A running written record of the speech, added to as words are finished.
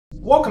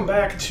Welcome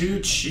back to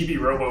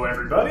Chibi-Robo,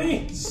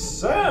 everybody!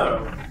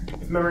 So,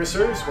 if memory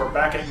serves, we're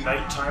back at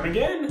nighttime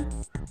again.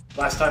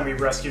 Last time we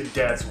rescued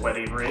Dad's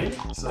wedding ring,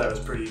 so that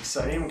was pretty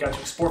exciting. We got to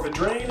explore the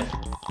drain.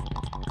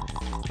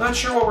 Not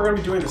sure what we're going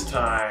to be doing this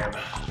time.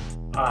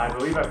 I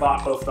believe I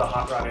bought both the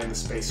Hot Rod and the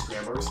Space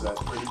Scrambler, so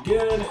that's pretty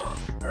good.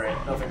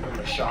 Alright, nothing from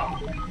the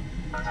shop.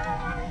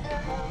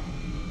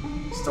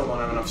 Still don't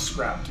have enough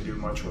scrap to do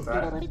much with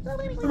that.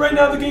 Right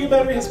now the Giga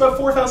battery has about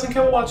 4,000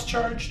 kilowatts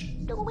charged.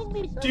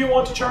 Do you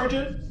want to charge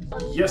it?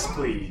 Yes,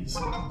 please.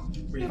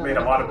 We've made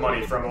a lot of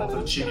money from all the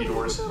Chibi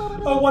doors.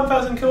 Oh,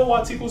 1,000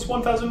 kilowatts equals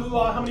 1,000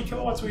 moolah. How many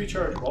kilowatts will you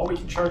charge? Well, we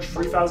can charge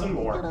 3,000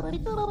 more.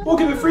 We'll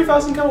give it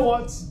 3,000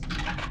 kilowatts.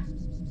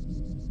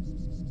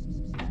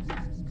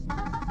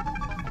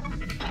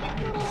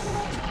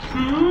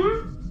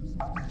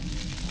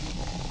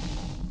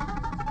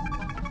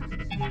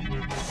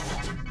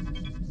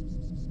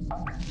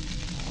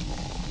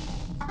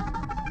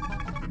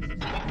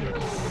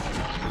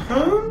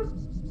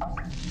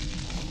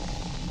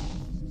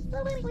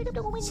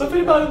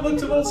 Something about it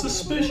looked a little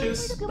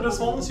suspicious, but as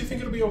long as you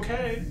think it'll be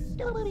okay.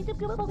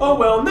 Oh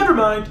well, never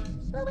mind.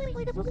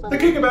 The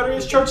Giga battery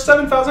is charged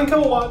 7,000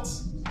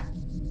 kilowatts.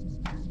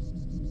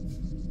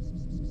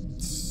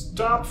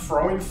 Stop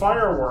throwing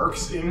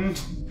fireworks in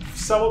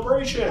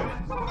celebration.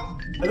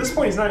 At this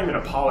point, he's not even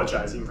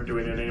apologizing for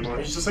doing it anymore.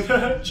 He's just like,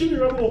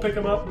 Chibi-Robo will pick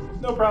him up.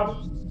 No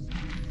problem.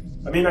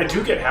 I mean, I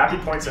do get happy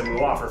points and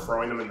moolah for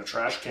throwing them in the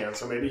trash can,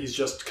 so maybe he's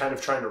just kind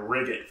of trying to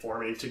rig it for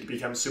me to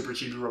become Super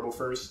Chibi-Robo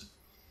first.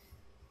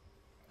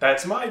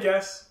 That's my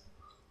guess.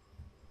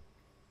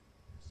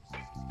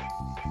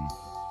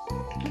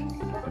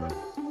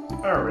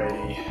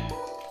 Alrighty.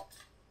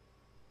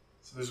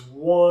 So there's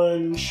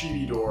one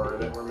Chibi door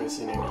that we're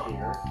missing in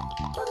here.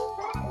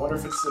 I wonder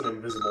if it's an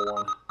invisible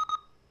one.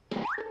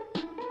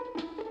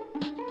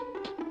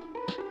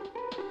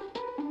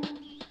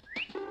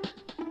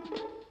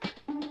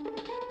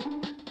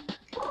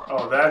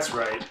 Oh, that's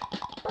right.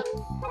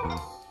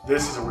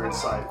 This is a weird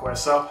side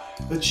quest. So,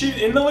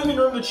 in the living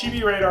room, the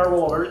Chibi radar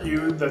will alert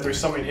you that there's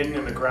something hidden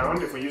in the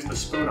ground if we use the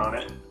spoon on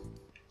it.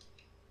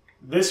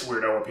 This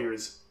weirdo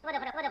appears.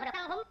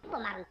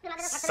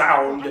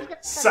 Sound!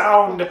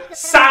 Sound!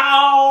 Sound!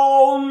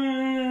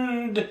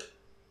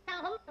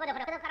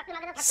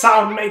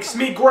 Sound makes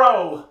me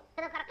grow!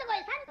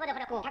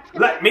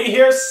 Let me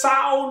hear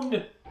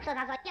sound!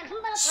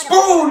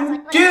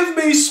 Spoon! Give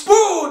me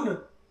spoon!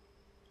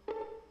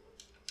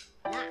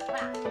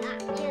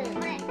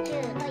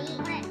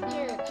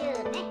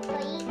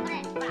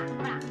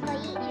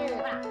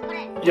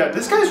 Yeah,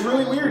 this guy's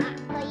really weird.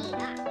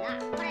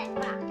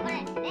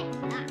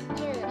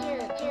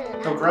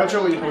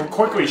 He'll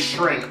quickly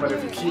shrink, but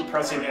if you keep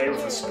pressing A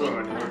with a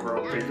spoon, he'll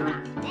grow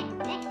bigger.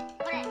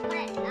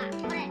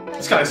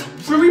 This guy's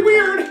really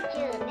weird!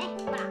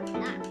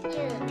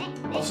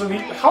 Also,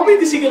 how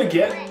big is he gonna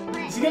get?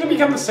 Is he gonna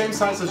become the same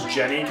size as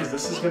Jenny? Because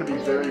this is gonna be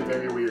very,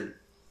 very weird.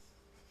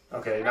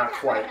 Okay, not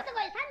quite.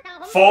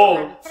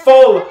 Full!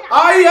 Full!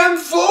 I am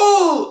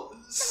full!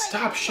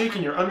 Stop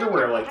shaking your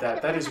underwear like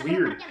that. That is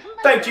weird.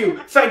 Thank you!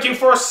 Thank you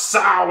for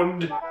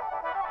sound!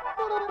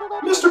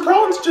 Mr.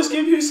 Prawns just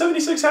gave you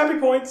 76 happy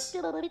points.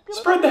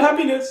 Spread the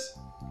happiness.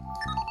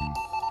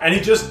 And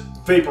he just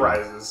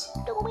vaporizes.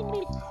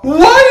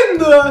 What in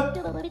the...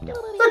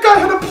 That guy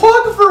had a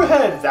plug for a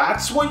head!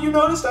 That's what you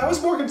noticed? I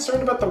was more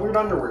concerned about the weird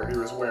underwear he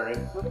was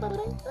wearing.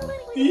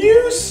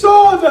 You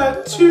saw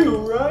that too,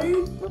 right?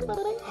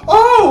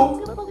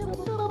 Oh!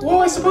 Well,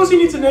 I suppose he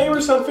needs a name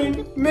or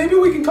something. Maybe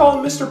we can call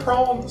him Mr.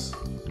 Prawns.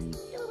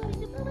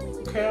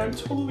 Okay, I'm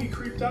totally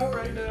creeped out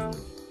right now.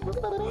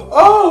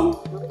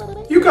 Oh!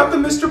 You got the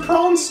Mr.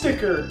 Prawns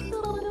sticker!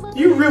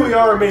 You really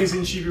are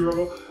amazing,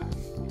 Chibi-Robo.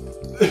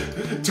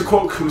 To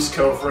quote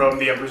Cusco from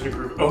The Emperor's New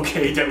Groove,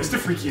 okay, that was the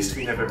freakiest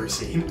fiend I've ever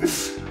seen.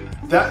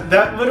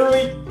 That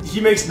literally,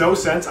 he makes no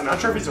sense. I'm not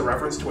sure if it's a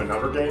reference to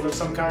another game of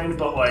some kind,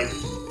 but like,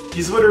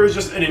 he's literally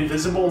just an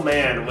invisible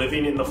man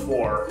living in the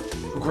floor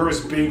who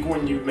grows big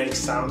when you make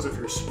sounds with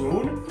your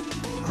spoon,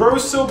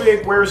 grows so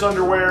big, wears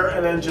underwear,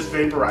 and then just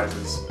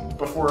vaporizes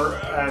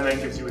and then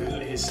gives you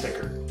his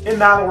sticker. In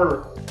that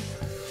order.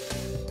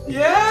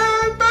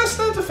 Yeah, best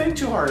not to think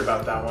too hard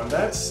about that one.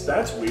 That's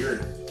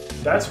weird.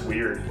 That's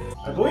weird.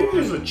 I believe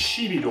there's a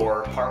Chibi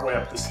door partway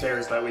up the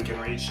stairs that we can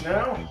reach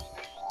now.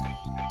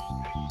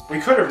 We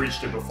could have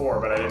reached it before,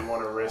 but I didn't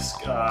want to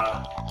risk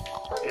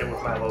it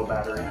with my low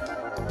battery.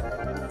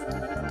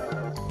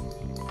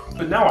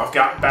 But now I've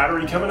got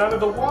battery coming out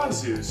of the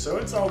wazoo, so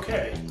it's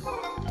okay.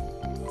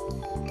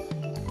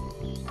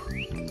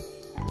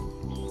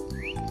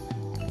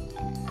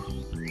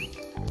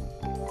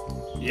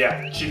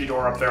 Yeah, Chibi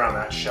door up there on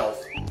that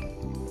shelf.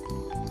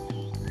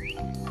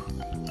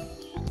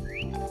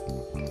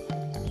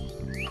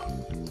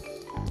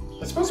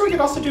 I suppose we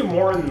could also do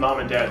more in Mom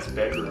and Dad's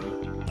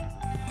bedroom.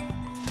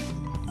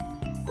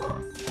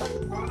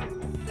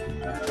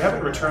 We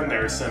haven't returned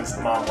there since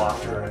the mom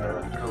locked her in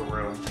her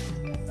room.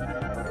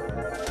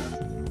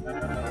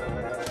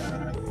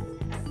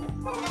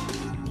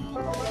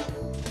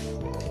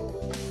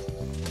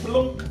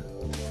 Blunk.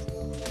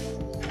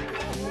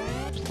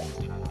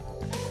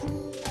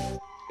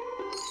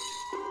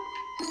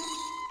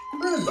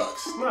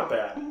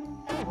 that.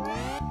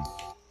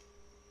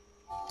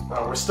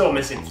 Oh, we're still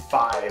missing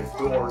 5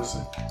 doors.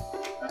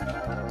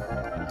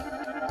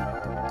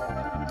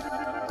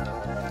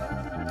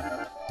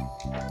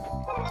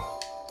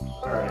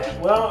 Alright,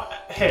 well,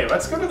 hey,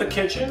 let's go to the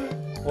kitchen.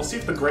 We'll see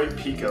if the Great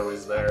Pico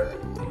is there.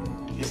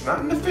 He's not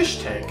in the fish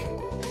tank.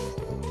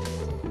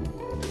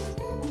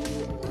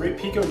 Great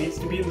Pico needs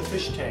to be in the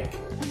fish tank.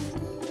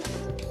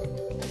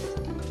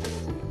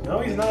 No,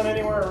 he's not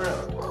anywhere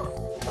around.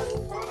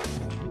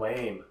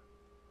 Lame.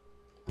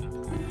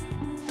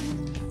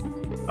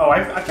 Oh,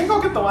 I think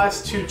I'll get the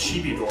last 2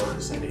 Chibi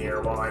doors in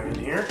here while I'm in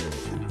here.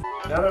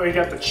 Now that we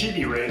got the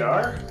Chibi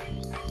radar,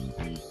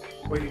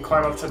 we can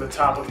climb up to the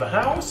top of the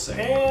house,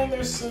 and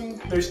there's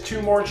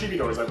 2 more Chibi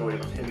doors, I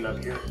believe, hidden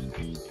up here.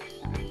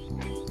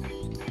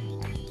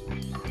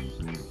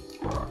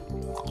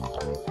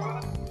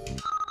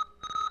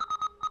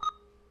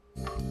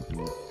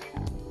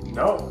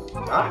 No,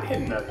 not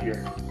hidden up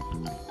here.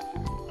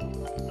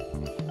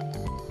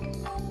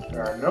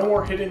 There are no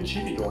more hidden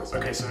Chibi doors.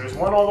 Okay, so there's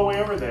one all the way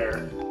over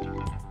there.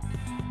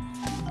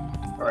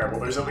 Alright, well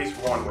there's at least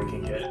one we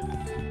can get.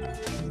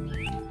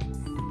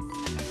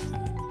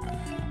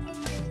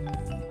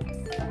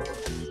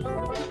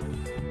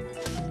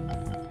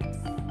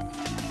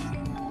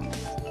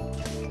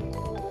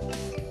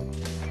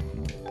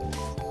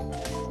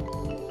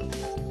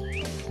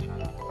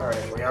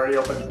 Alright, we already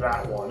opened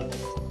that one.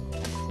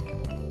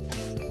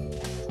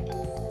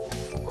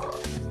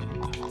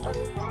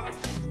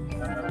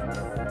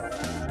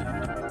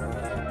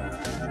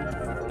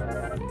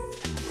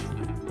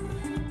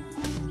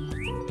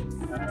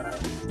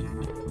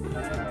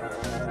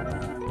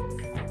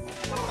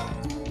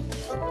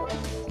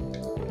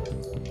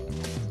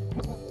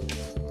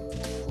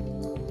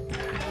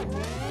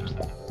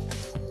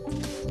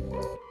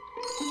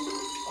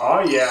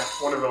 Oh yeah,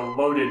 one of the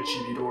loaded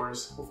Chibi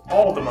doors with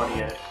all the money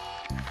in it.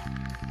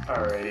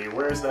 Alrighty,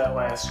 where's that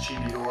last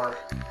Chibi door?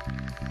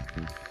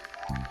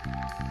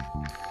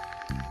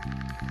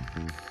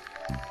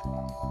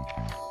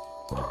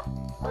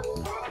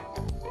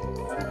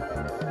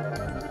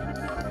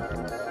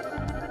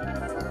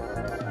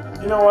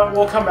 You know what,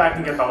 we'll come back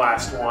and get the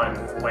last one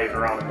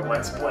later on in the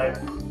Let's Play.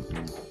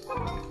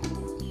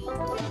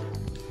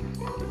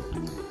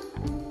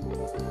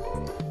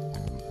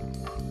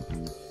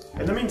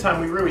 In the meantime,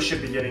 we really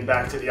should be getting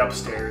back to the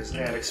upstairs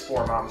and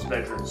explore Mom's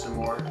bedroom some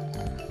more.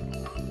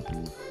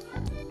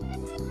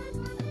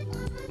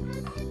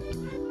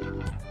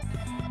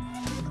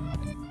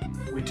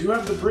 We do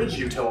have the bridge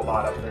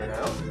utilibot up there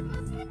now.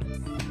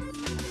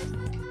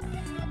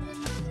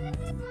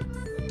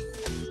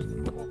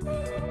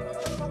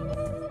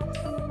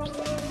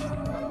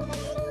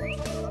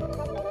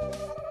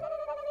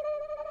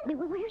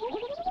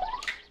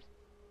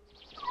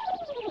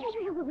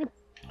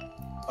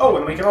 Oh,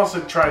 and we can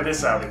also try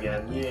this out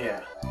again,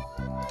 yeah.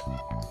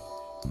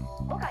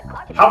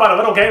 How about a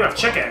little game of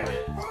chicken?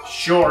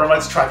 Sure,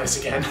 let's try this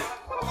again.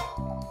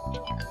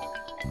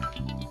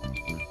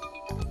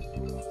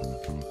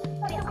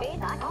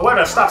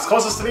 Whoever stops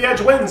closest to the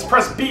edge wins.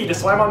 Press B to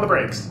slam on the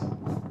brakes.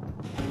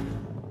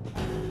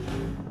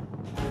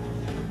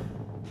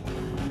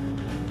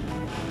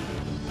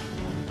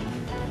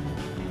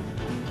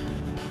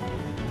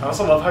 I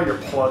also love how your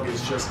plug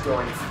is just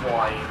going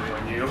flying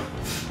when you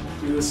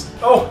do this.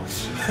 Oh!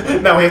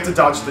 Now we have to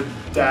dodge the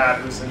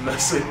dad who's in the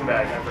sleeping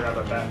bag. I forgot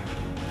about that.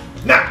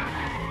 Now!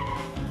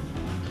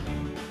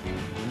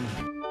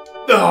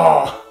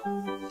 Oh!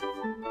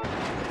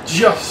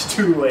 Just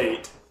too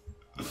late.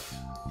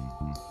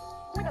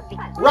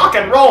 Rock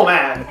and roll,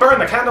 man! Burn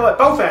the candle at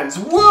both ends!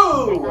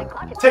 Woo!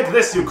 Take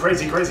this, you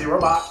crazy, crazy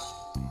robot!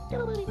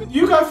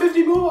 You got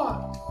 50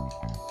 moolah!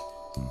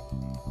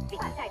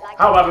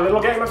 How about a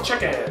little game of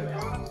chicken?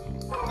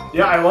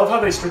 Yeah, I love how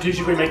they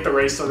strategically make the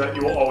race so that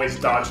you will always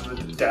dodge the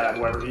dad,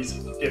 whether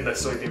he's in the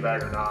sleeping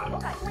bag or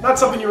not. Not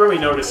something you really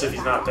notice if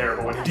he's not there,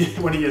 but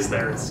when he is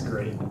there, it's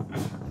great.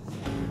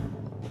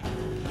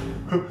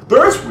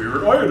 That's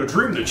weird. I had a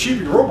dream that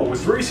Chibi-Robo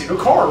was racing a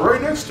car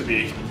right next to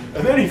me,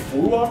 and then he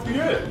flew off the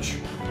edge.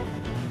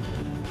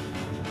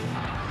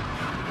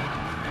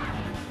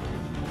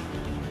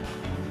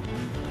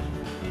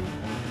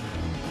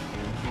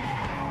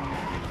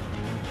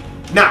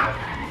 Now!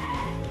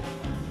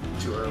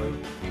 Too early.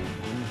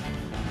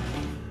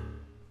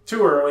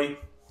 Too early.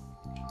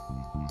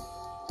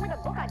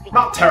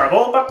 Not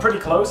terrible, but pretty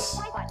close.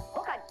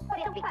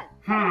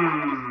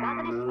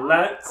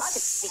 Let's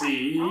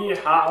see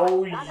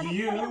how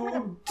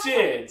you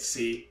did.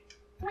 See.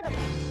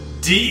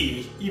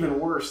 D, even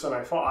worse than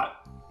I thought.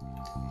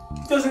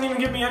 It doesn't even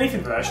give me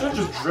anything for that. I should have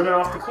just driven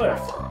off the cliff.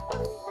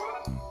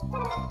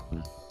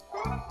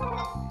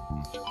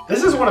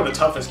 This is one of the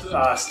toughest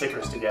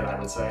stickers to get, I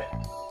would say.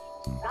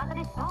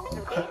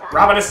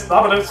 Robinus.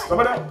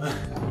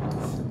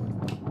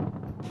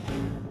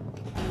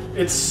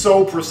 It's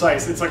so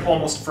precise. It's like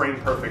almost frame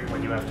perfect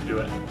when you have to do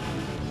it.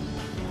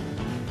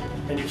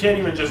 And you can't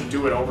even just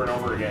do it over and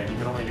over again. You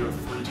can only do it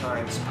 3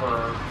 times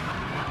per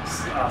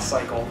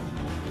cycle.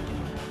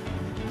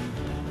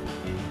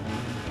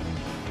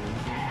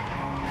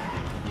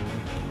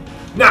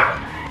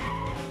 Now!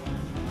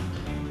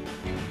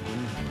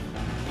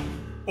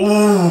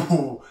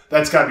 Ooh,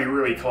 that's gotta be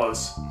really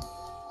close.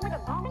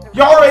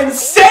 You're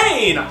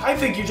insane! I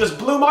think you just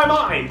blew my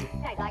mind.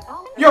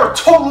 You're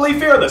totally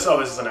fearless. Oh,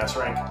 this is an S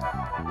rank.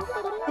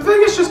 The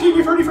thing is, just give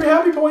you 30 free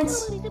happy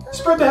points.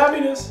 Spread the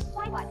happiness.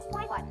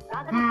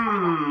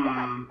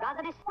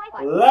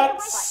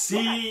 Let's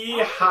see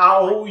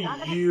how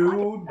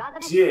you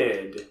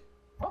did.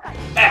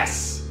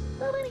 S.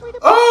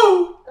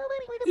 Oh!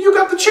 You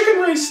got the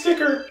chicken race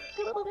sticker!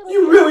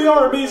 You really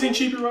are amazing,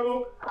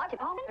 Chibi-Robo.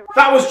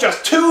 That was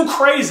just too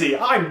crazy!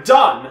 I'm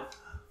done!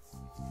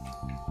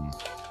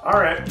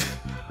 Alright.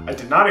 I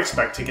did not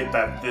expect to get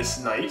that this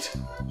night.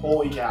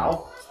 Holy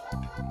cow.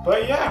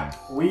 But yeah,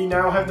 we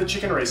now have the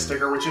chicken race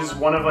sticker, which is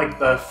one of like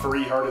the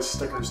free hardest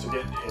stickers to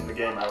get in the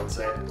game, I would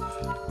say.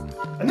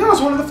 And that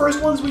was one of the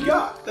first ones we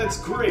got. That's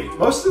great.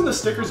 Most of the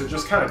stickers are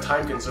just kind of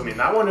time consuming.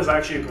 That one is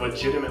actually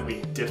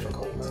legitimately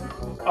difficult.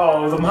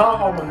 Oh, the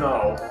mom, oh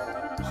no.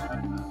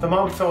 The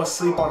mom fell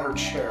asleep on her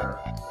chair.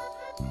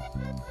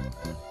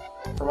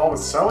 From all the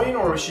sewing,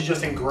 or was she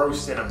just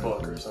engrossed in a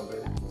book or something?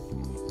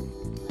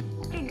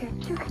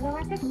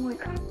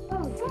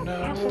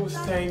 No,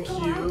 thank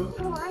you.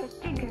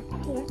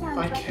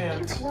 I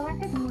can't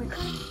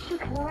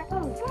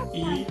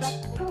eat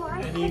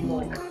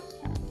anymore.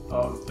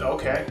 Oh,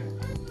 okay.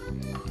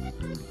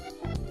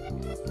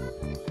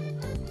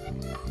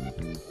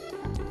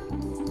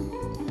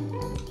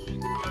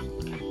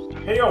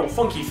 Hey, yo,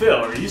 Funky Phil,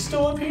 are you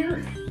still up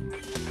here?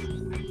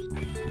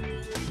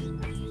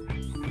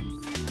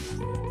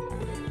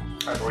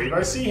 I believe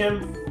I see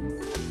him.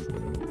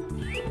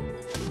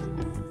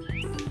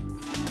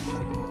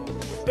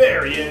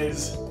 There he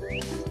is!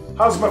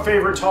 How's my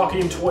favorite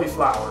talking toy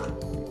flower?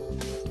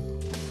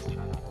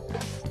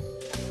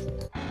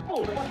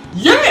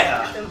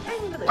 Yeah!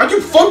 Are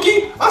you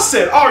funky? I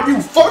said, are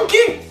you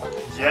funky?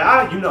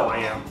 Yeah, you know I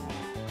am.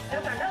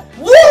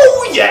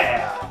 Woo,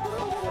 yeah!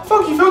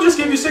 Funky Phil just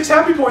gave you 6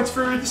 happy points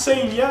for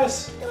saying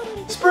yes.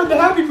 Spread the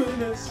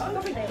happiness.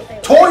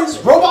 Toys,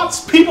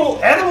 robots,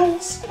 people,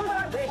 animals.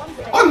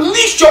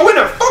 Unleash your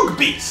inner funk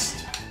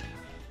beast!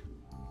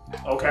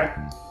 Okay.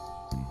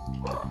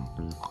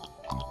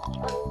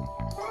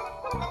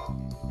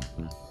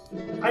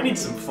 I need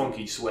some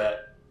funky sweat.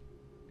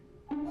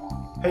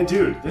 Hey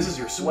dude, this is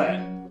your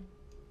sweat.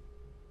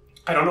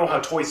 I don't know how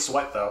toys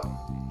sweat though.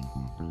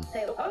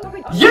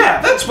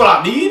 Yeah, that's what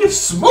I need!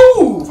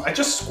 Smooth! I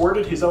just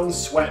squirted his own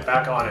sweat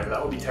back on him.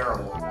 That would be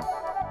terrible.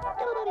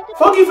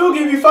 Funky Phil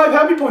gave you 5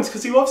 happy points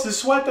because he loves his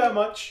sweat that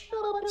much.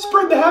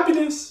 Spread the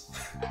happiness.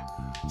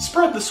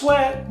 Spread the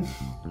sweat.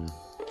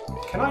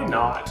 Can I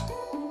not?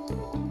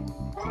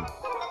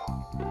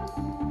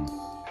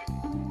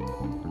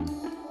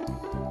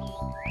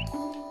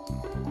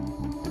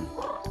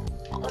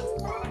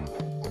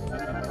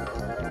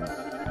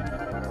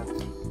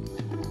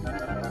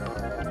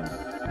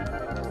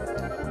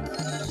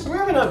 We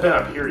haven't been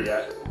up here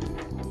yet.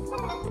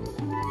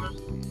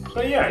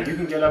 But yeah, you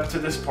can get up to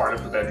this part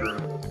of the bedroom.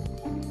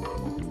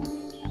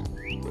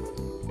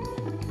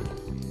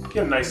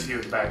 Get a nice view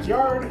of the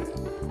backyard.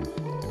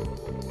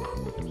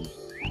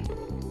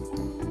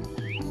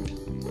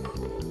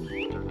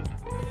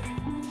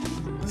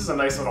 This is a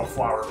nice little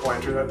flower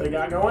planter that they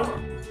got going.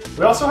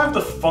 We also have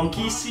the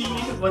funky seed.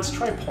 Let's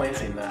try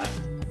planting that.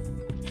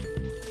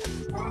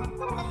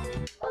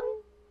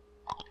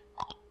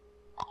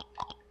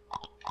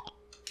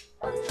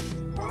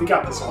 We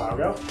got this a while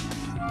ago.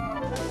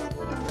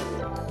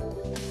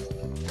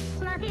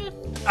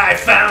 I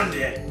found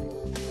it!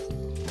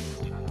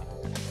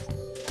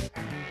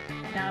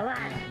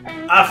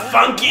 A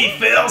Funky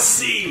Phil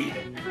seed!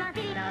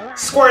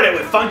 Squirt it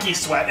with funky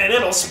sweat and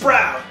it'll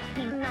sprout!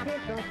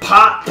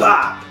 Pop,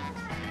 pop!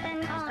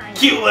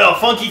 Cute little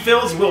Funky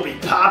Phils will be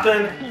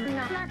popping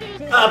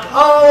up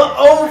all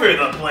over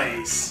the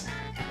place!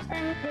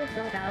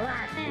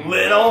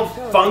 Little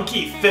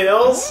Funky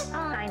Phils?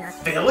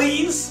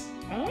 Phillies?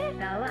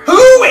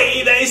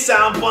 Hooey! They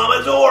sound plumb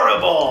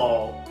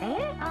adorable!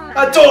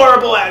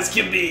 Adorable as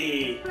can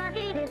be!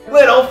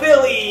 Little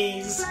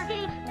Phillies!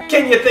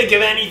 Can you think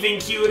of anything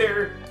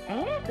cuter?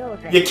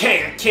 You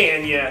can't,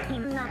 can ya?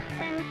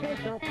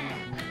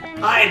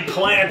 I'd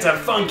plant a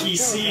funky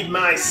seed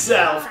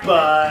myself,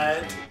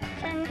 but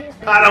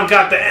I don't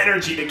got the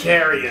energy to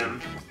carry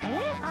him.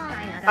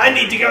 I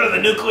need to go to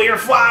the nuclear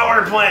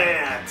flower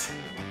plant!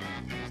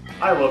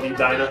 I love you,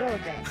 Dinah.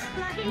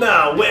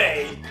 No,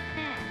 wait.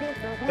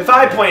 If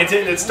I plant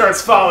it and it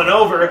starts falling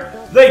over,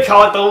 they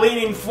call it the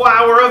leaning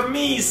flower of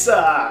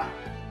Misa!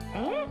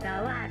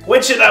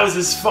 Which of those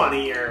is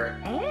funnier?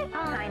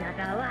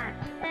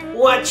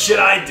 What should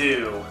I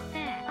do?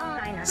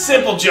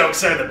 Simple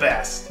jokes are the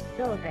best.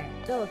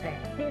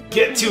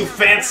 Get too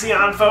fancy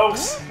on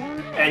folks,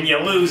 and you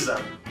lose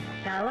them.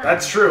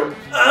 That's true.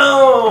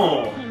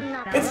 Oh!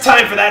 It's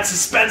time for that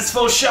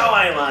suspenseful show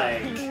I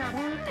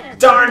like.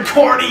 Darn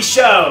corny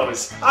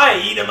shows! I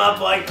eat them up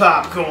like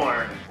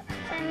popcorn.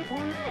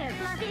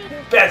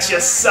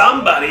 Betcha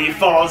somebody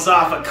falls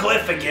off a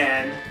cliff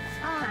again.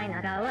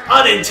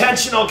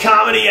 Unintentional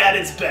comedy at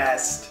its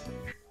best.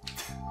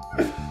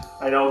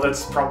 I know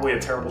that's probably a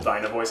terrible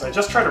Dinah voice. I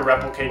just try to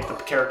replicate the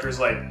characters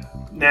like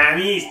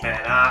Nami's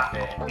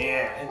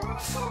yeah.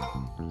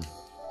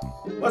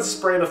 Let's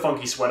spray the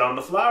funky sweat on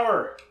the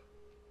flower.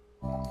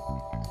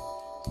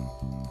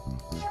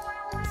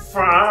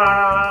 Funky.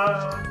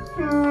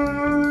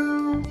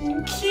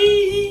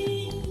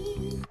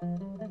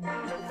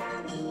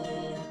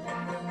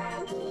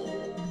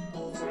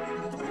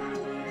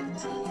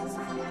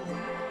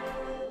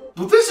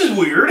 Well, this is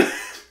weird.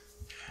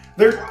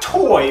 They're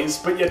toys,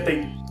 but yet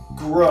they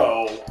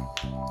grow.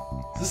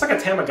 Is this like a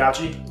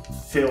Tamagotchi?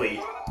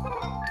 Philly.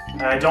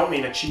 And I don't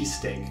mean a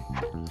cheesesteak.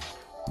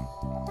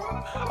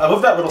 I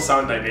love that little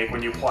sound they make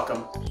when you pluck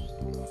them.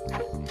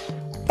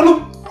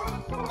 Hello.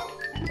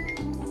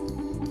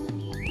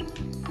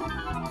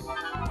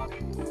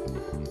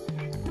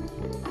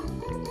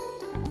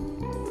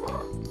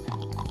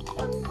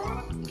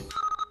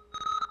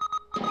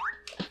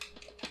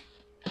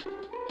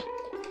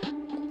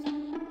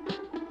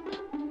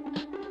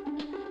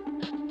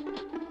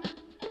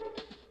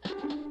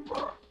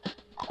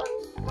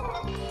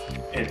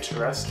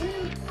 Interesting.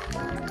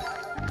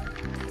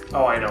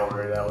 Oh, I know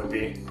where that would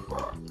be.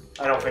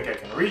 I don't think I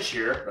can reach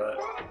here, but...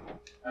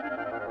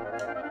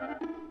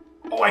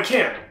 Oh, I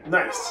can!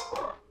 Nice!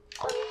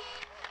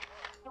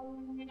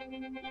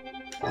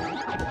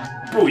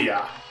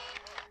 Booyah!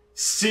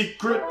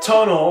 Secret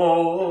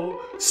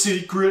tunnel!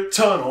 Secret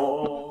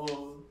tunnel!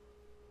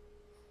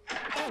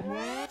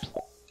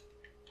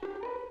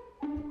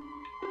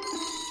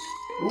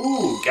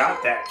 Ooh,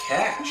 got that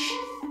cash.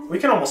 We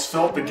can almost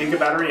fill up the Giga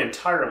battery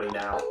entirely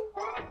now.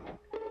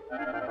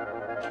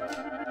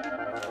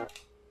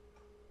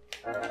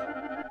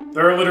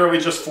 There are literally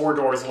just 4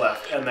 doors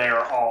left, and they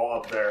are all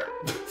up there.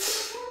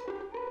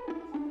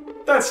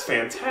 That's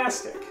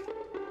fantastic.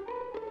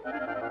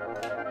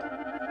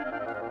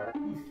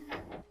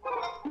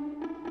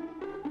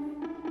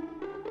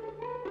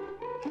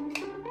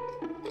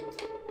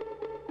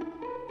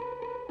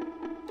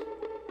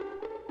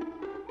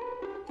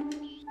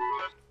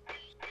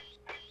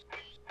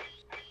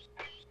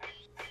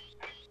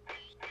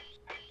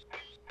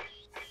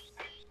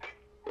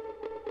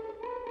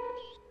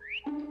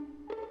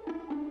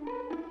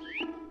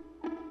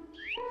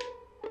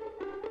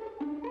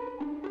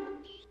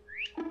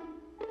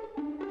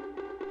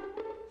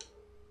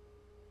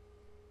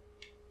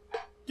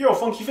 Yo,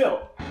 Funky Phil.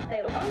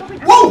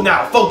 Whoa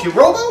now, Funky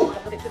Robo!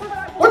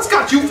 What's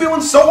got you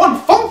feeling so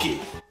unfunky?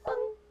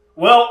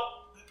 Well,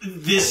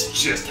 this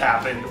just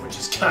happened, which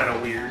is kind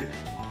of weird.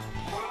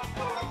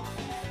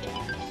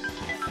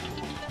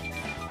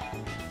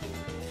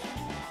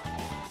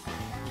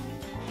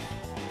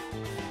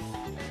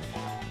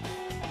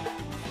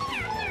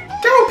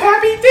 Go,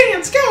 Pappy,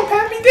 dance! Go,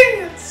 Pappy,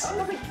 dance!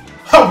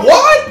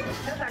 What?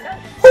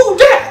 Who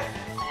dat?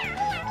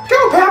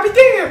 Go, Pappy,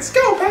 dance!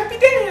 Go, Pappy,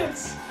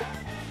 dance!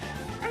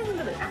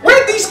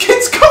 Where'd these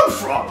kids come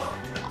from?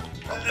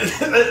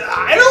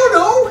 I don't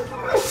know.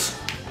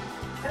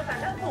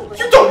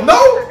 You don't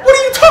know? What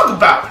are you talking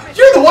about?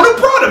 You're the one who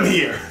brought him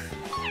here.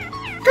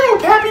 Go,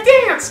 Pappy,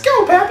 dance!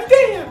 Go, Pappy,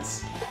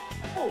 dance!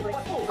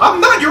 I'm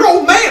not your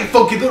old man,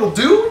 funky little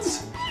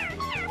dudes.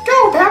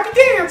 Go, Pappy,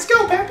 dance!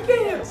 Go, Pappy,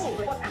 dance!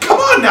 Come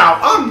on now,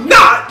 I'm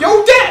not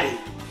your daddy.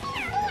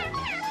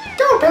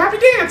 Go, Pappy,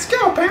 dance!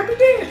 Go, Pappy,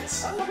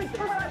 dance!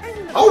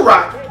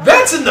 Alright,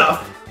 that's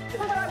enough.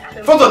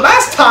 For the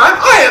last time,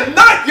 I am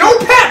not your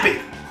pappy!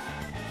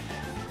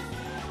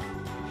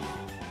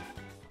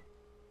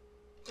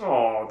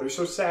 Oh, they're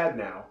so sad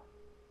now.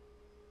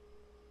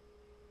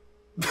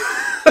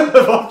 I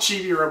love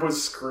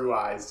Chibi-Robo's screw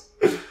eyes.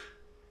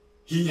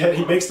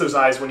 He makes those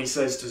eyes when he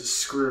says to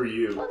screw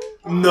you.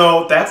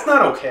 No, that's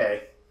not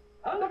okay.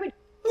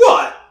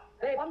 What?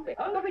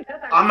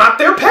 I'm not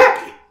their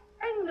pappy!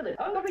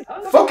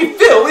 Fucking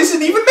Phil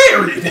isn't even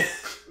married!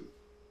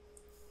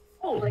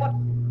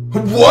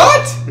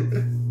 What?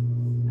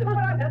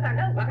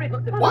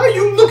 Why are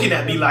you looking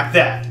at me like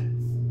that?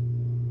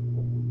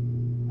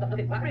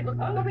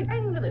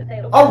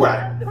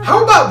 Alright,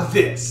 how about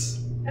this?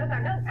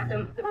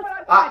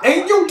 I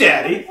ain't your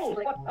daddy,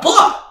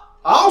 but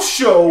I'll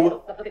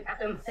show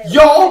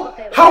y'all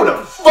how to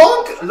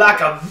funk like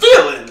a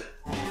villain!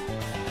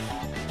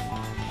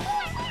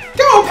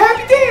 Go,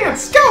 Pappy,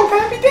 dance! Go,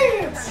 Pappy,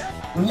 dance!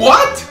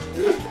 What?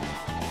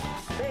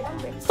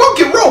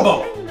 Funky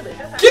Robo!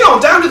 Get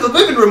on down to the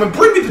living room and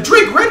bring me the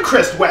Drake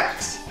Redcrest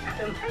wax!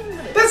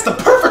 That's the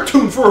perfect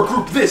tune for a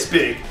group this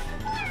big!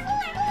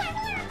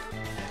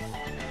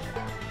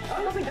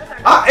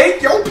 I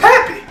ain't your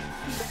pappy!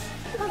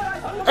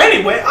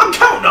 Anyway, I'm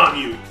counting on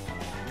you!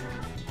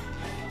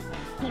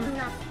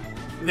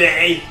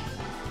 They...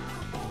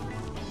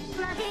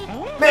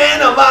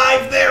 Man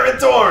alive, they're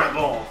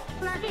adorable!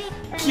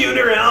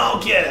 Cuter and all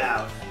get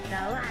out!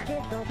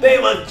 They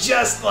look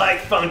just like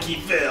Funky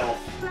Phil!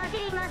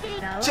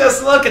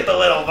 Just look at the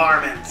little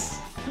varmints!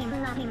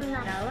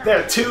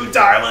 They're too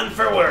darling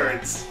for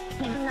words!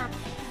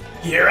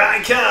 Here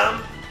I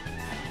come!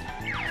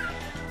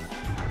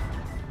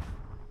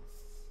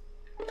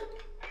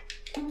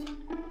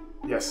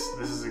 Yes,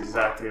 this is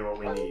exactly what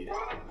we need.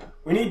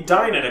 We need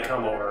Dinah to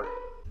come over.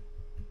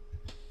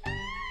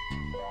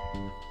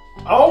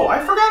 Oh, I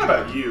forgot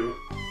about you.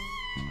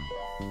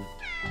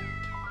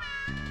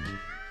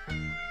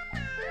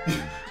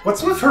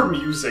 What's with her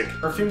music?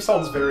 Her theme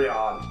sounds very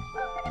odd.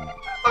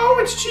 Oh,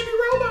 it's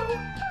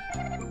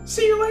Chibi-Robo!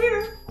 See you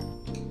later!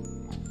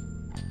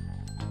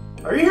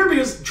 Are you here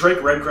because Drake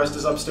Redcrest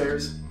is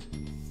upstairs?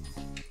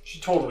 She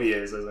totally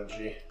is, isn't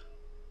she?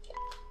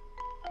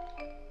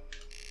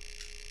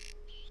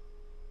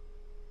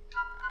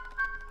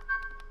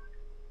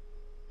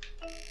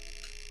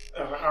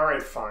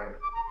 Alright, fine.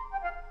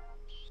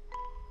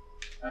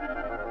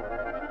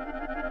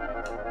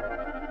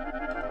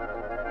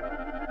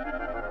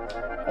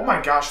 Oh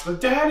my gosh, the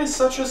dad is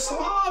such a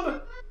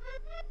slob!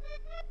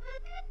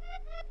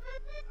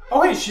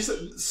 Oh hey,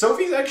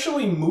 Sophie's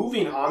actually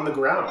moving on the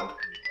ground.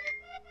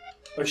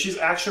 Like she's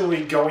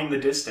actually going the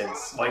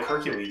distance, like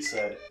Hercules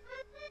said.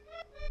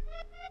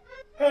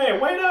 Hey,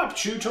 wait up,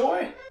 Chew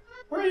Toy!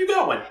 Where are you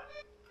going?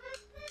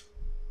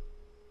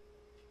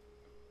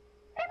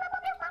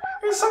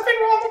 Is something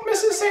wrong with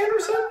Mrs.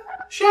 Sanderson?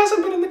 She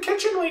hasn't been in the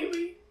kitchen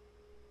lately.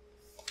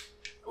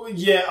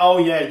 Yeah, oh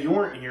yeah, you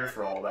weren't here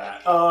for all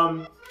that.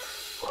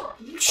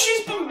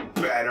 She's been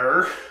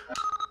better.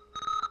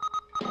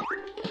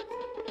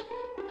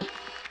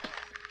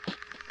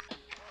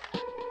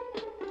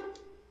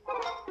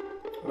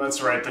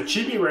 That's right, the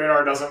Chibi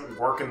radar doesn't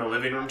work in the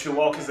living room too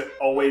well because it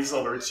always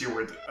alerts you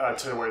where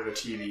to where the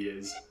TV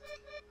is.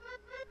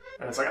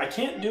 And it's like, I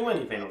can't do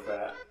anything with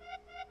that.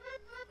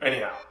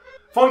 Anyhow,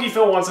 Funky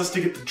Phil wants us to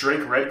get the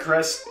Drake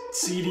Redcrest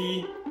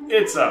CD.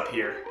 It's up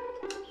here.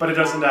 But it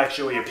doesn't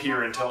actually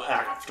appear until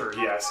after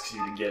he asks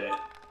you to get it.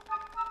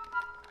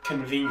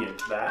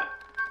 Convenient, that.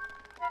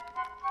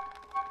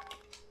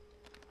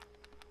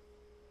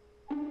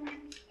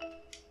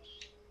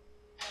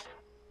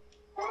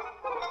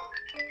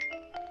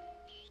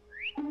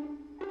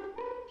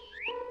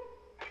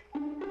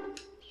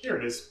 Here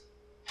it is.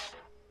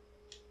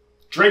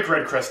 Drake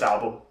Redcrest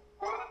album.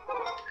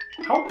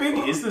 How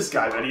big is this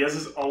guy that he has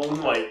his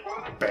own, like,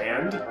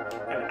 band,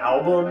 and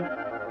album,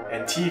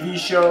 and TV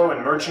show,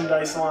 and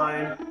merchandise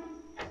line?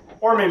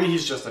 Or maybe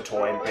he's just a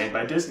toy made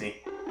by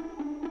Disney.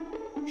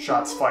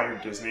 Shots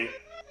fired, Disney.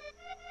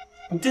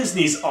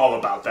 Disney's all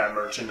about that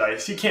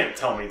merchandise. You can't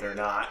tell me they're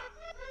not.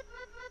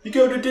 You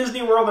go to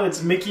Disney World and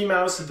it's Mickey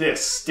Mouse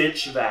this,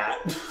 Stitch that.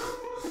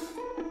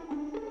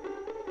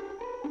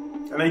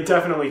 And they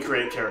definitely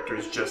create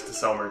characters just to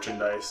sell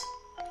merchandise.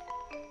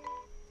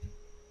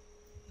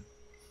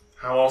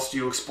 How else do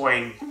you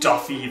explain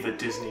Duffy the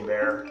Disney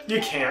Bear? You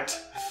can't.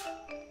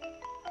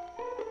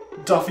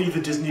 Duffy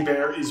the Disney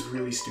Bear is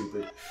really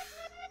stupid.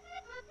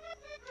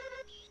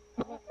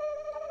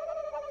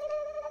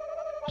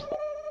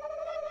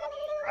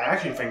 I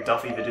actually think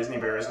Duffy the Disney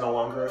Bear is no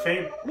longer a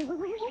thing.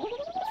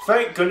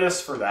 Thank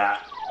goodness for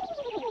that.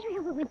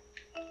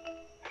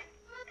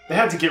 They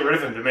had to get rid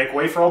of him to make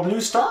way for all the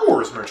new Star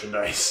Wars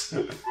merchandise.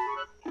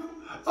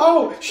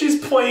 Oh,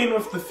 she's playing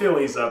with the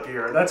Phillies up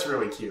here. That's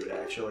really cute,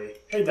 actually.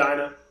 Hey,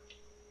 Dinah.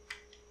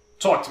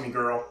 Talk to me,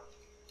 girl.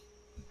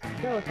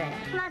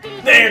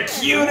 They're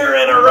cuter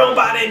than a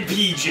robot in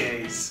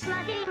PJs.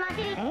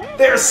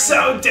 They're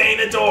so dang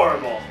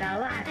adorable.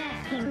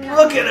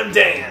 Look at them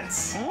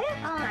dance.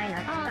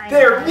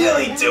 They're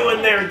really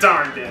doing their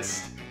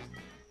darndest.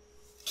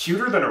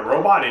 Cuter than a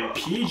robot in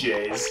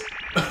PJs?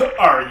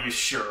 Are you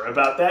sure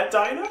about that,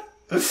 Dinah?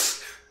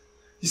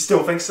 You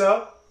still think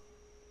so?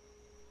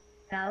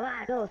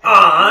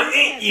 Aw,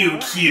 ain't you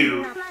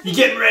cute? You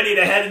getting ready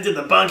to head into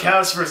the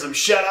bunkhouse for some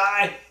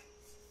shut-eye?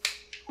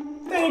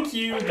 Thank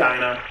you,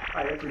 Dinah.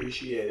 I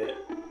appreciate it.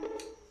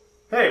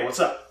 Hey, what's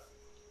up?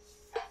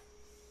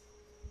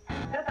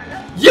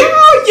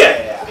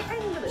 Yeah!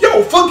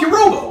 Yo, Funky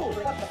Robo!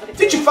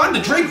 Did you find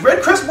the Drake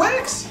Redcrest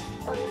wax?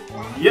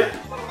 Yeah,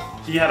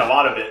 he had a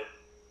lot of it.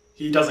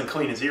 He doesn't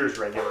clean his ears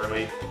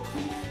regularly.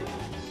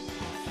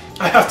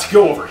 I have to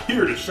go over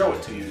here to show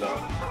it to you,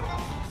 though.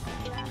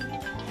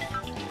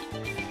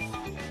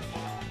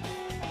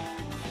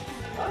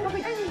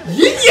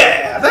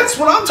 Yeah, that's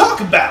what I'm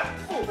talking about!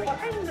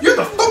 You're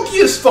the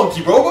funkiest,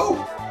 Funky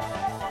Robo!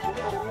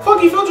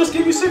 Funky Phil just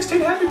gave you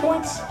 16 happy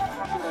points.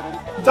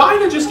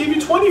 Dinah just gave you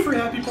 20 free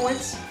happy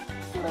points.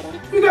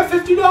 You got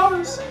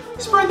 $50.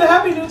 Spread the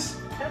happiness.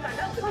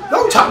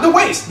 No time to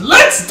waste.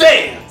 Let's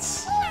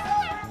dance!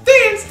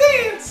 Dance,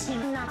 dance!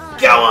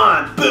 Go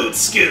on, boot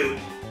scoot!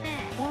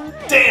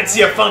 Dance,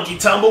 you funky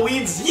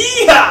tumbleweeds!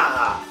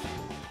 Yeehaw!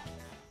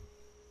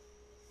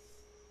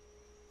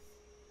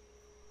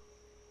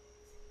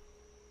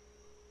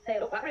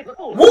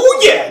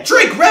 Oh yeah!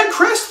 Drake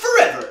Redcrest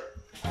forever!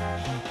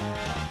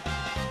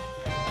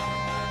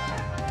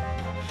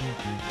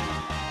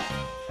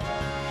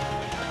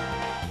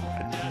 A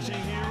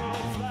dashing hero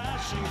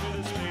flashing through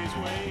the space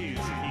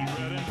waves. He's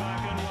red and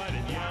black and white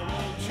and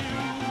yellow too.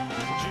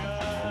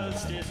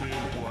 Justice is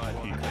what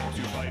he claims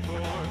to fight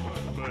for,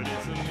 but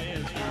it's a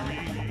mystery.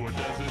 What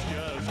does this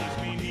justice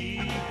mean? He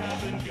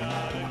hasn't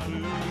got a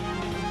clue.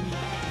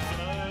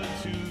 The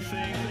two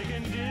things they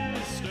can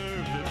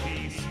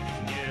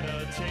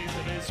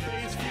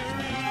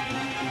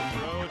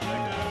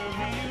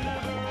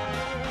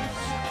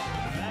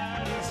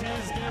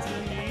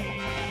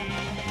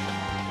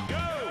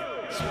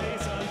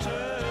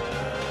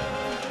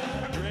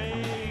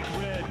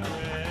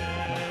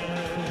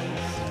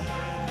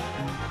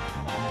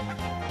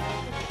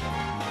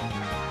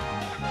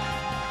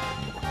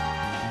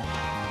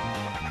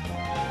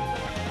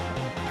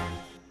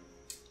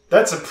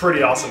That's a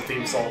pretty awesome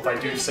theme song, if I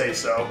do say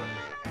so.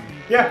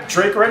 Yeah,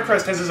 Drake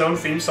Redcrest has his own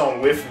theme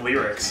song with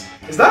lyrics.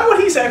 Is that what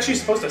he's actually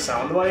supposed to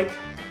sound like?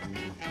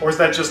 Or is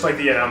that just like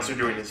the announcer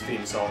doing his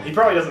theme song? He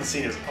probably doesn't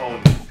sing his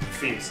own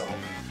theme song.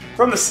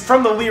 From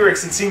the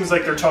lyrics, it seems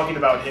like they're talking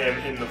about him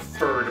in the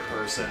third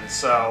person,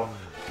 so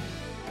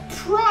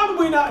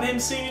probably not him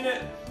singing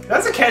it.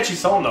 That's a catchy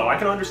song, though. I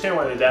can understand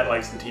why the dad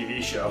likes the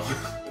TV show.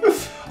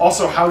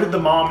 Also, how did the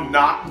mom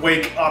not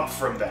wake up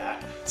from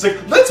that? It's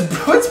like,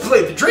 let's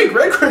play the Drake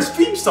Redcrest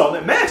theme song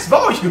at max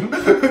volume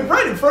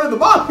right in front of the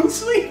mom who's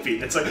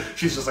sleeping. It's like,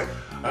 she's just like,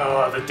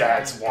 oh, the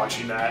dad's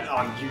watching that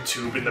on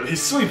YouTube and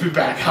he's sleeping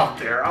back out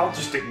there. I'll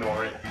just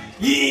ignore it.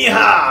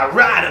 Yeehaw!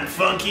 Ride 'em,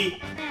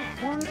 Funky!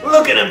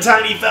 Look at them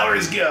tiny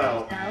fellers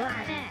go!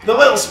 The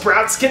little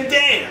sprouts can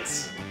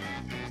dance!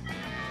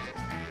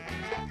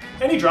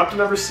 And he dropped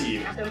another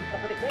seed.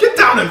 Get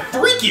down and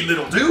freaky,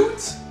 little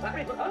dudes!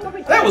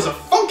 That was a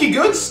funky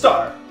good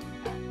start!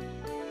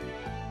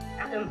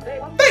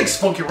 Thanks,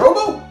 Funky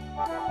Robo!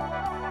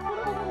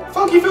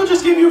 Funky Phil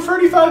just gave you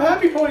 35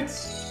 happy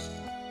points!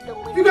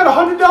 You got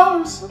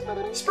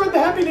 $100! Spread the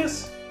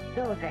happiness!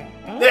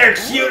 They're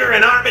cuter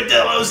than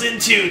armadillos in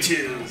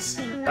tutus!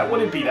 That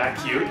wouldn't be that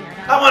cute.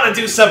 I want to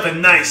do something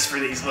nice for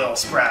these little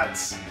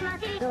sprouts.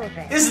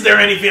 Isn't there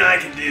anything I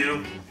can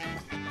do?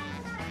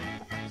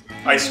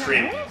 Ice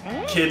cream.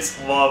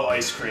 Kids love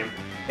ice cream.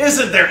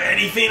 Isn't there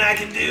anything I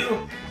can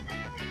do?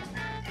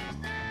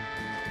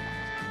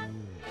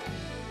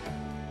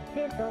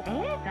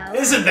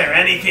 Isn't there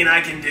anything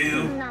I can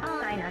do?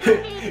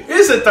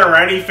 Isn't there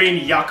anything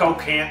Yucko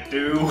can't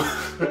do?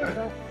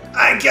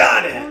 I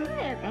got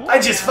it! I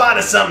just thought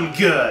of something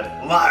good.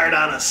 Lard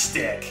on a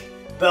stick.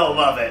 They'll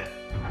love it.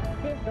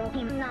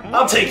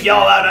 I'll take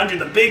y'all out under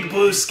the big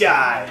blue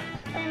sky.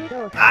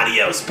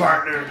 Adios,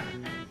 partner.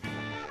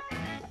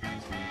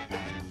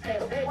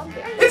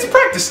 It's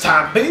practice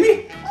time,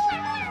 baby!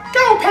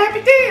 Go,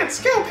 Pappy,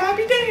 dance! Go,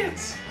 Pappy,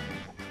 dance!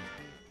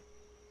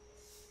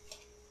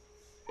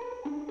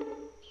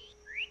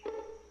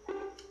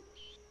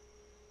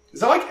 Is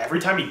that like every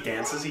time he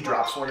dances he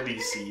drops one of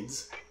these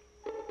seeds?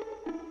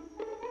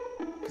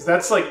 Because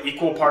that's like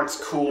equal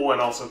parts cool and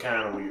also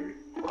kind of weird.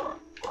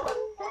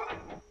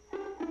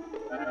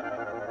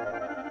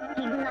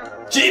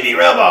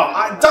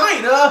 Chibi-Robo!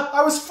 Dinah!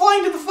 I was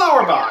flying to the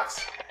flower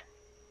box!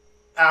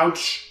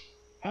 Ouch.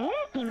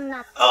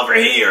 Over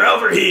here,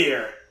 over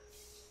here!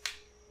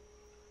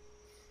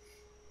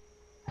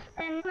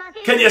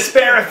 Can you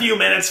spare a few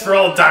minutes for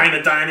old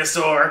Dinah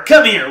Dinosaur?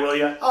 Come here, will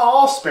ya? Oh,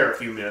 I'll spare a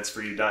few minutes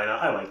for you, Dinah.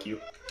 I like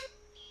you.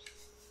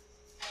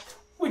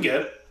 We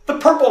get it. The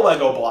purple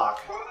Lego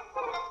block.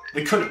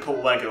 They couldn't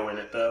put Lego in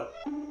it, though.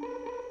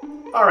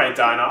 Alright,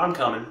 Dinah, I'm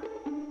coming.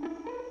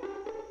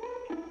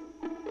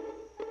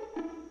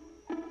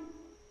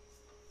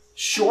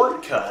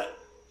 Shortcut.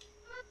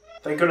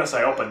 Thank goodness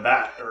I opened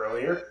that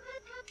earlier.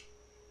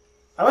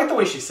 I like the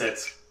way she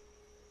sits.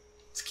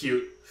 It's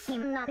cute.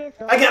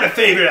 I got a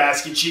favor to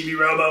ask you,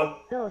 Chibi-Robo.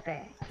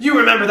 You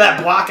remember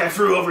that block I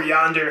threw over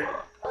yonder?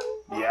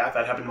 Yeah,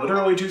 that happened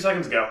literally 2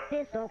 seconds ago.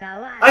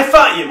 I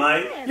thought you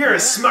might. You're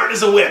as smart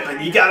as a whip,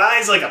 and you got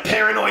eyes like a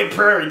paranoid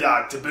prairie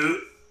dog to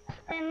boot.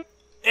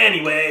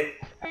 Anyway,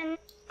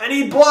 I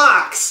need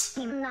blocks.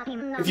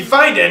 If you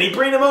find any,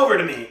 bring them over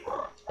to me.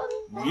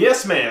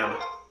 Yes, ma'am.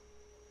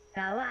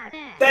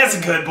 That's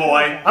a good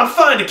boy. I'm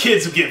fond of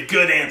kids who give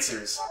good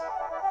answers.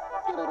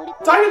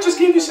 Dinah just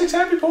gave you 6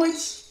 happy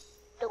points.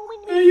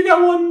 Yeah, you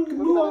got one.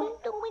 Move on.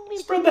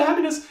 Spread the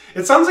happiness.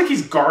 It sounds like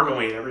he's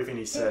gargling everything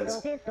he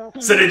says.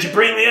 So did you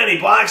bring me any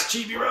blocks,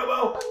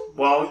 Chibi-Robo?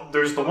 Well,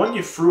 there's the one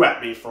you threw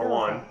at me for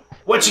one.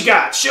 What you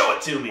got? Show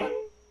it to me.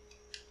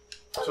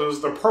 So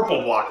there's the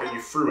purple block that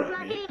you threw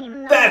at me.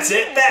 That's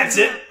it, that's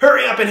it.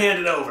 Hurry up and hand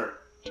it over.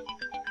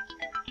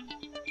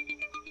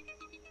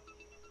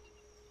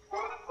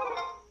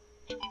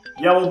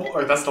 Yellow,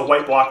 or that's the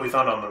white block we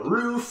found on the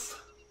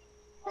roof.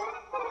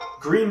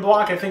 Green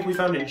block I think we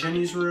found in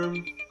Jenny's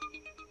room.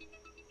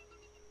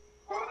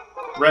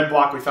 Red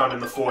block we found in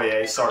the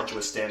foyer. Sarge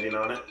was standing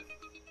on it.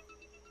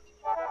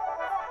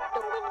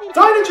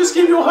 Dinah just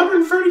gave you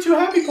 132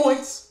 happy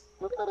points.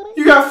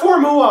 You got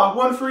 4 moolah,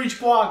 1 for each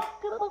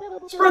block.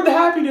 Spread the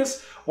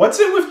happiness. What's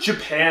it with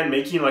Japan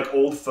making like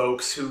old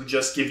folks who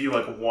just give you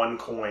like 1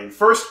 coin?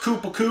 First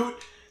Koopa Coot,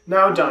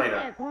 now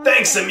Dinah.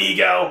 Thanks,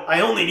 amigo. I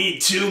only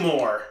need 2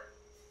 more.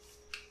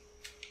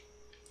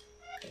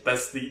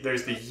 There's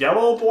the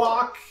yellow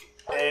block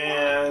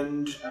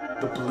and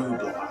the blue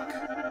block.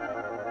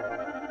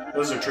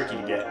 Those are tricky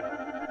to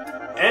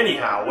get.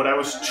 Anyhow, what I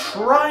was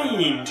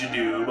trying to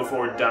do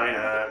before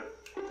Dinah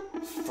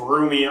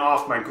threw me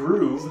off my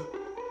groove,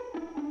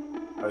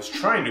 I was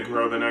trying to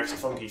grow the next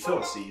Funky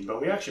Phil seed, but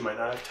we actually might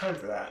not have time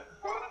for that.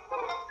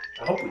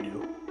 I hope we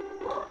do.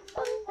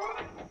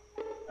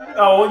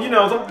 Oh, well, you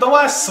know, the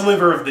last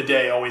sliver of the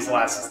day always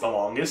lasts the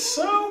longest,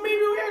 so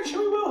maybe we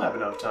actually will have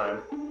enough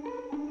time.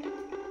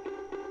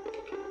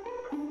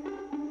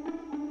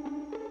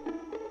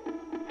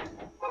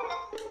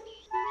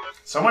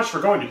 So much for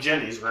going to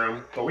Jenny's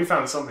room, but we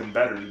found something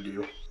better to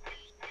do.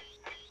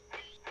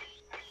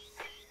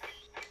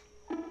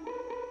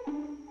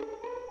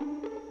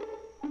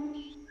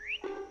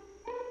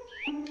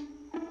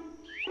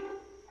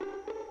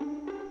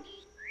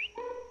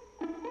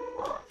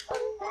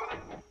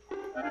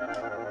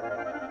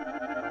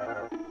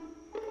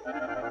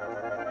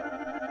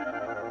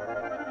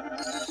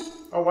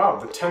 Oh wow,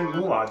 the 10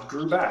 Mulad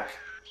grew back.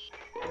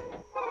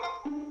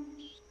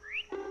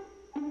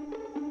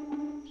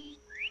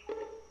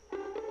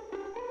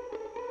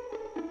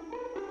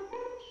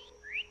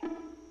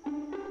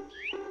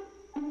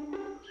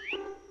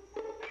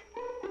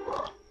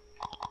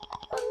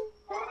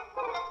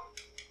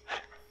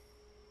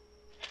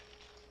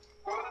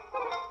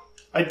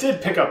 I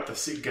did pick up the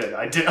seed. Good.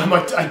 I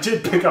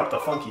did pick up the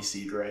funky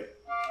seed, right?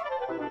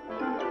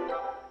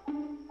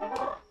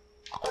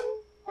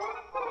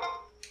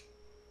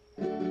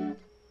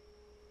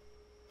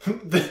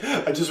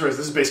 I just realized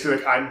this is basically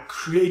like I'm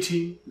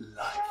creating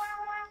life.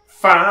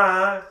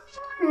 Fine.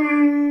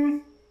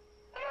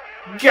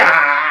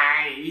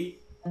 Guy.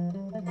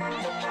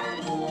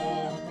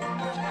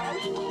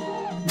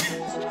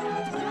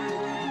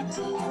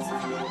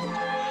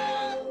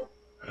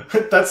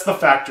 That's the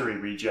factory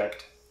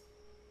reject.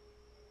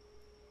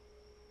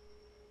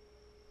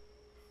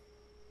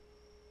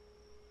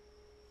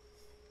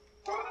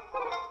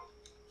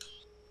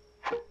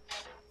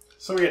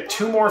 So we get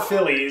 2 more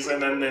fillies,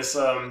 and then this,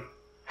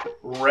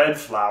 red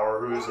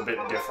flower, who's a bit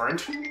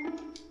different.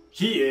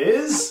 He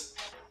is...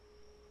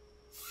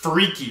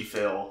 Freaky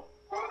Phil.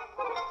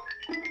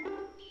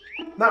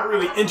 Not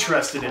really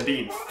interested in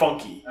being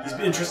funky. He's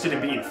interested in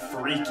being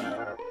freaky.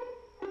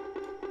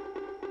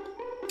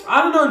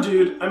 I don't know,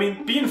 dude. I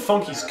mean, being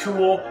funky's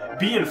cool.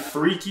 Being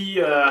freaky,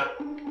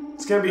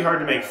 it's gonna be hard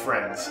to make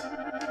friends.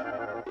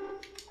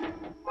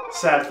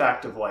 Sad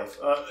fact of life.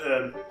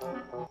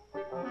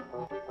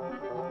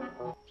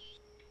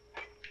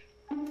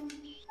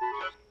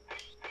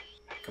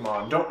 Come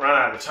on, don't run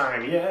out of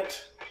time yet.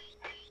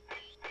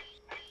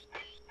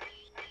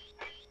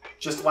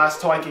 Just last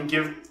till I can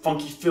give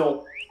Funky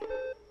Phil...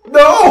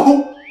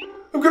 No!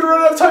 I'm gonna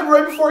run out of time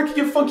right before I can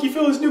give Funky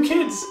Phil his new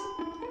kids.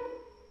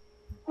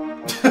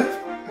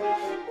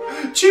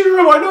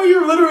 Chibi-Robo, I know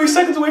you're literally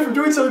seconds away from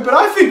doing something, but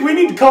I think we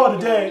need to call it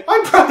a day.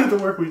 I'm proud of the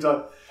work we've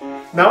done.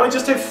 Now I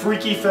just have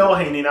Freaky Phil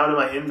hanging out in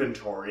my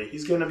inventory.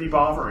 He's gonna be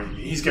bothering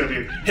me. He's gonna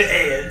be,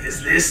 hey,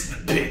 is this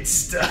the pit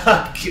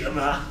stop? Come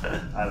on.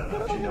 I don't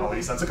know if you know what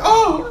he sounds like.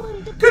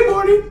 Oh, good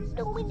morning.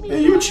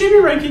 Hey, your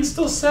Chibi ranking's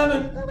still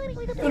 7.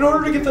 In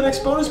order to get the next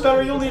bonus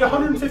battery, you'll need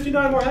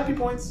 159 more happy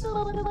points.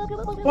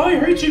 Well,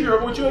 hey,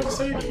 Chibi-Robo, would you like to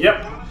say anything?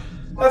 Yep.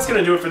 That's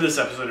gonna do it for this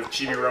episode of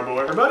Chibi-Robo,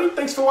 everybody.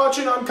 Thanks for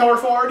watching. I'm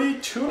Colorful Artie.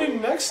 Tune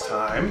in next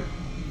time.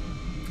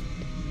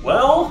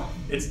 Well,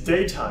 it's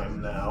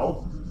daytime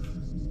now.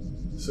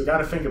 So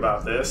gotta think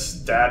about this.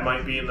 Dad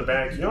might be in the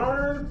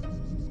backyard.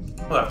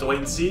 We'll have to wait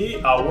and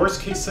see.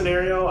 Worst case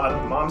scenario,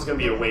 Mom's gonna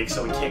be awake,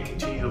 so we can't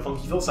continue the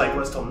Funky Phil cycle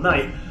until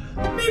night.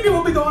 Maybe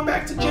we'll be going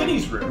back to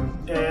Jenny's room.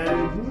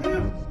 And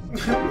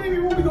maybe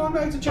we'll be going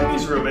back to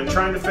Jenny's room and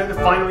trying to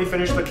finally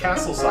finish the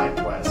castle side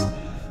quest.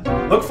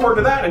 Look forward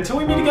to that. Until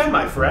we meet again,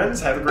 my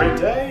friends, have a great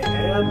day,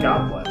 and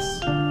God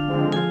bless.